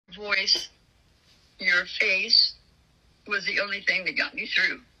voice, your face was the only thing that got me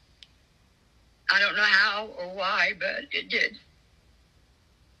through. I don't know how or why, but it did.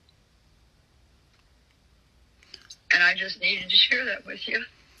 And I just needed to share that with you.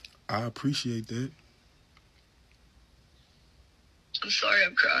 I appreciate that. I'm sorry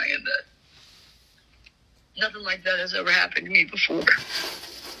I'm crying, but nothing like that has ever happened to me before.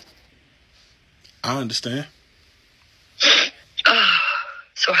 I understand.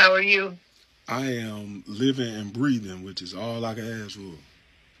 So how are you? I am living and breathing, which is all I can ask for.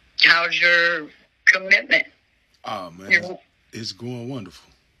 How's your commitment? Oh, man, it's going wonderful.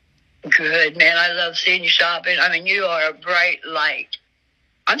 Good, man. I love seeing you shopping. I mean, you are a bright light.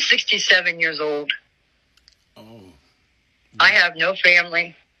 I'm 67 years old. Oh. Yeah. I have no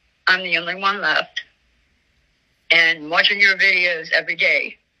family. I'm the only one left. And watching your videos every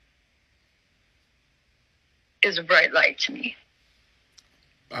day is a bright light to me.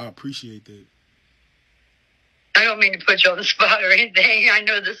 I appreciate that. I don't mean to put you on the spot or anything. I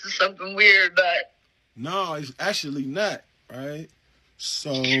know this is something weird, but... No, it's actually not, right?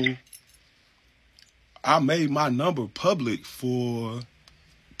 So, I made my number public for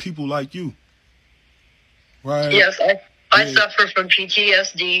people like you, right? Yes, I suffer from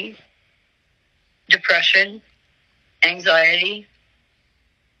PTSD, depression, anxiety.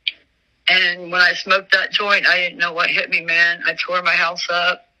 And when I smoked that joint, I didn't know what hit me, man. I tore my house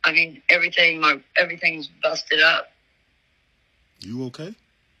up. I mean, everything's busted up. You okay?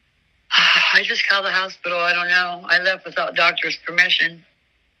 I just called the hospital. I don't know. I left without doctor's permission.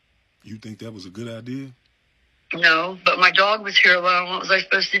 You think that was a good idea? No, but my dog was here alone. What was I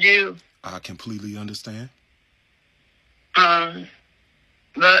supposed to do? I completely understand. But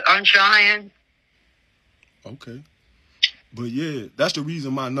I'm trying. Okay. But yeah, that's the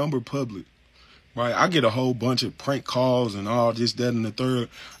reason my number public. Right? I get a whole bunch of prank calls and all this, that, and the third.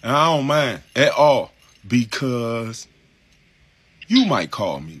 And I don't mind at all because you might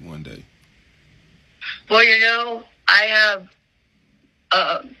call me one day. Well, you know, I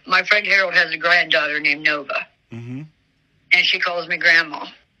have, my friend Harold has a granddaughter named Nova. Mm-hmm. And she calls me grandma.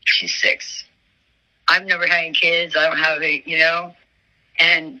 She's 6. I've never had any kids. I don't have any, you know.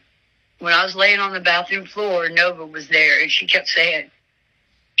 And when I was laying on the bathroom floor, Nova was there. And she kept saying,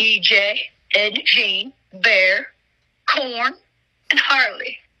 EJ, Ed, Jean, Bear, Corn, and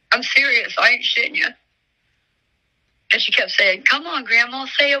Harley. I'm serious. I ain't shitting you. And she kept saying, come on, Grandma,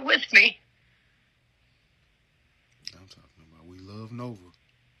 say it with me. I'm talking about we love Nova.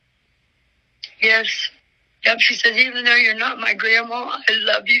 Yes. Yep, she says, even though you're not my grandma, I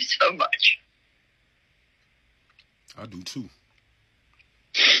love you so much. I do too.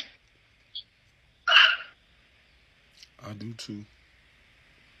 I do too.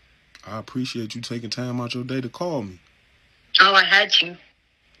 I appreciate you taking time out your day to call me. Oh, I had to.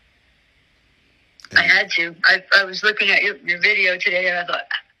 I had to. I was looking at your video today, and I thought,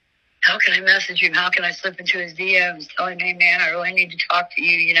 how can I message him? How can I slip into his DMs, telling him, hey, man, I really need to talk to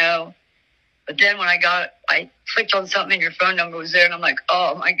you, you know? But then when I clicked on something and your phone number was there, and I'm like,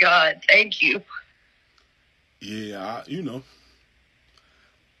 oh, my God, thank you. Yeah,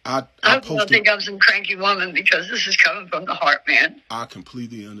 I don't think I'm some cranky woman because this is coming from the heart, man. I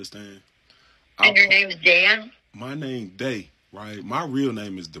completely understand. And your name's Dan? My name's Day, right? My real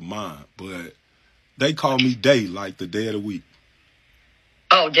name is Demond, but they call me Day, like the day of the week.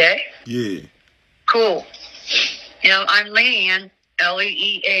 Oh, Day? Yeah. Cool. You know, I'm Leann,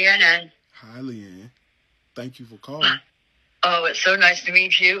 Leann. Hi, Leann. Thank you for calling. Oh, it's so nice to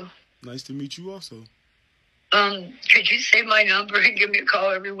meet you. Nice to meet you also. Could you save my number and give me a call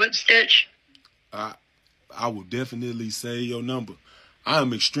every whip stitch? I will definitely say your number. I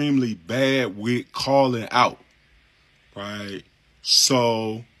am extremely bad with calling out, right?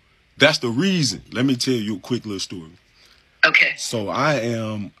 So that's the reason. Let me tell you a quick little story. Okay. So I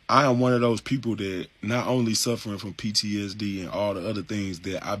am one of those people that not only suffering from PTSD and all the other things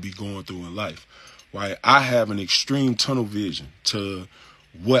that I be going through in life, right? I have an extreme tunnel vision to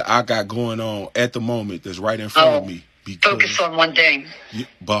what I got going on at the moment that's right in front of me. Because, focus on one thing.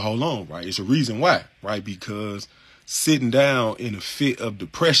 But hold on, right? It's a reason why, right? Because sitting down in a fit of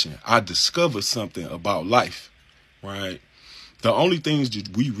depression, I discovered something about life, right? The only things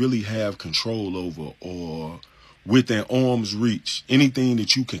that we really have control over or within arm's reach, anything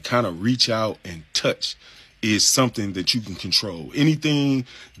that you can kind of reach out and touch is something that you can control. Anything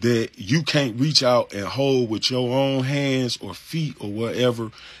that you can't reach out and hold with your own hands or feet or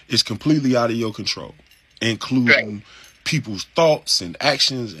whatever is completely out of your control, including people's thoughts and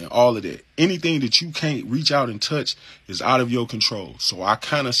actions and all of that. Anything that you can't reach out and touch is out of your control. So I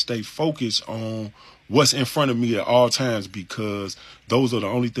kind of stay focused on what's in front of me at all times, because those are the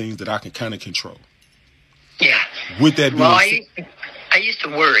only things that I can kind of control. Yeah. With that being said, I used to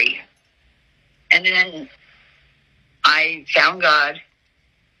worry. And then I found God.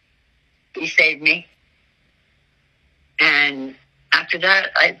 He saved me. And after that,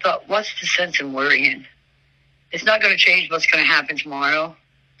 I thought, what's the sense in worrying? It's not going to change what's going to happen tomorrow,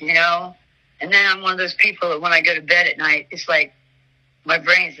 you know? And then I'm one of those people that when I go to bed at night, it's like my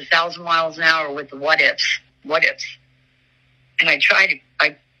brain's 1,000 miles an hour with the what ifs. And I try to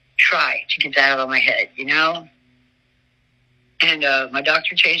get that out of my head, you know? And my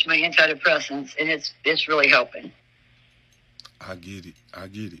doctor changed my antidepressants, and it's really helping. I get it.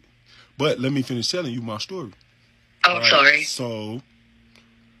 But let me finish telling you my story. Oh, right? Sorry. So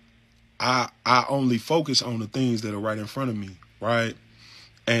I only focus on the things that are right in front of me, right?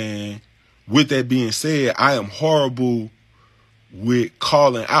 And with that being said, I am horrible with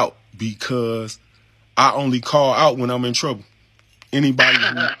calling out, because I only call out when I'm in trouble.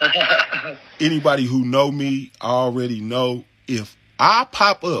 Anybody who know me already know, if I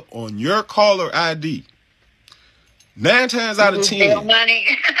pop up on your caller ID, 9 times out of 10,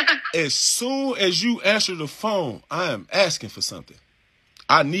 as soon as you answer the phone, I am asking for something.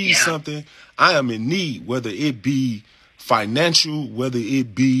 I need something. I am in need, whether it be financial, whether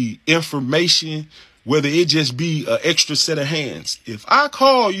it be information, whether it just be an extra set of hands. If I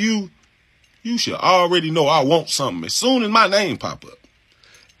call you, you should already know I want something as soon as my name pop up.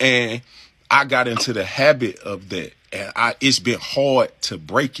 And I got into the habit of that. And it's been hard to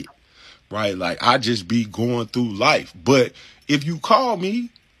break it, right? Like, I just be going through life. But if you call me,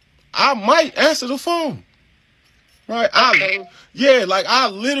 I might answer the phone, right? Okay. I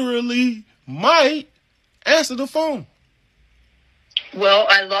literally might answer the phone. Well,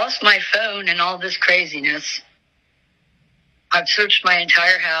 I lost my phone and all this craziness. I've searched my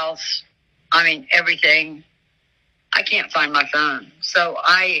entire house. I mean, everything. I can't find my phone. So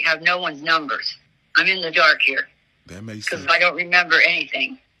I have no one's numbers. I'm in the dark here. That makes sense. Because I don't remember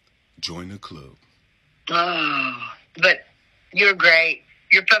anything. Join the club. Oh, but you're great.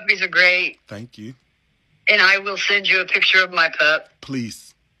 Your puppies are great. Thank you. And I will send you a picture of my pup.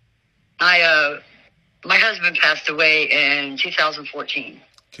 Please. My husband passed away in 2014.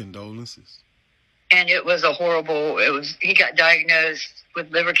 Condolences. And it was he got diagnosed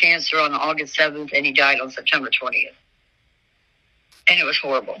with liver cancer on August 7th, and he died on September 20th. And it was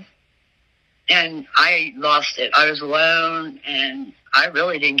horrible. And I lost it. I was alone, and I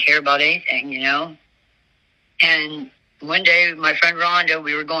really didn't care about anything, you know. And one day, my friend Rhonda,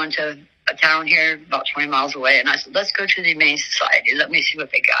 we were going to a town here about 20 miles away, and I said, let's go to the Humane Society. Let me see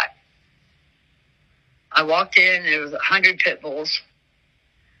what they got. I walked in, there was 100 pit bulls.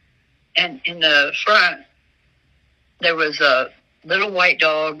 And in the front, there was a little white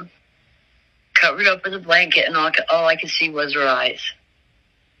dog covered up with a blanket, and all I could see was her eyes.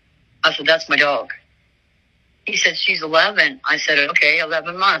 I said, that's my dog. He said, she's 11. I said, okay,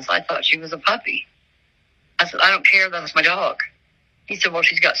 11 months. I thought she was a puppy. I said, I don't care. That's my dog. He said, well,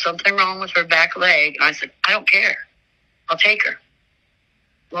 she's got something wrong with her back leg. And I said, I don't care. I'll take her.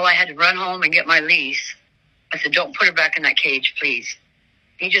 Well, I had to run home and get my lease. I said, don't put her back in that cage, please.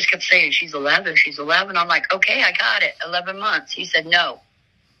 He just kept saying, she's 11. She's 11. I'm like, okay, I got it. 11 months. He said, no,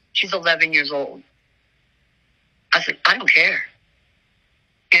 she's 11 years old. I said, I don't care.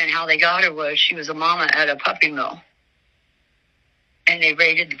 And how they got her was she was a mama at a puppy mill. And they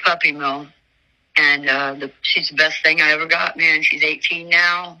raided the puppy mill. And she's the best thing I ever got, man. She's 18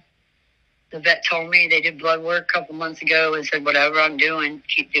 now. The vet told me they did blood work a couple months ago and said, whatever I'm doing,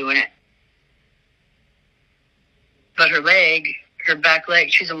 keep doing it. But her back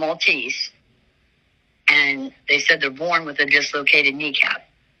leg, she's a Maltese. And they said they're born with a dislocated kneecap.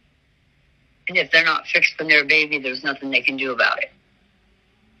 And if they're not fixed when they're a baby, there's nothing they can do about it.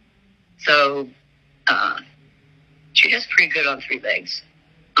 So she does pretty good on 3 legs.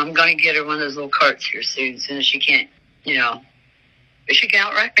 I'm going to get her one of those little carts here soon as she can't, but she can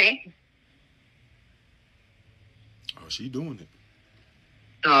outrun me. Oh, she's doing it.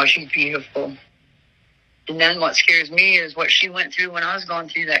 Oh, she's beautiful. And then what scares me is what she went through when I was going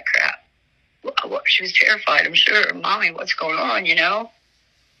through that crap. She was terrified, I'm sure. Mommy, what's going on,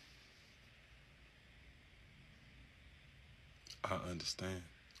 I understand.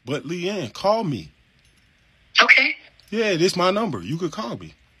 But Leann, call me. Okay. Yeah, this is my number. You could call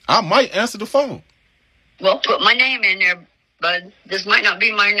me. I might answer the phone. Well, put my name in there, bud. This might not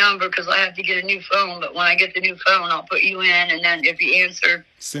be my number because I have to get a new phone. But when I get the new phone, I'll put you in. And then if you answer,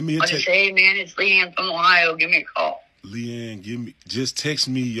 send me a I'll text. Just say, hey, man, it's Leann from Ohio. Give me a call. Leann, just text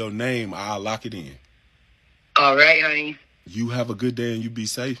me your name. I'll lock it in. All right, honey. You have a good day and you be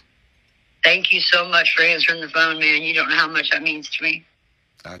safe. Thank you so much for answering the phone, man. You don't know how much that means to me.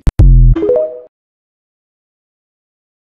 I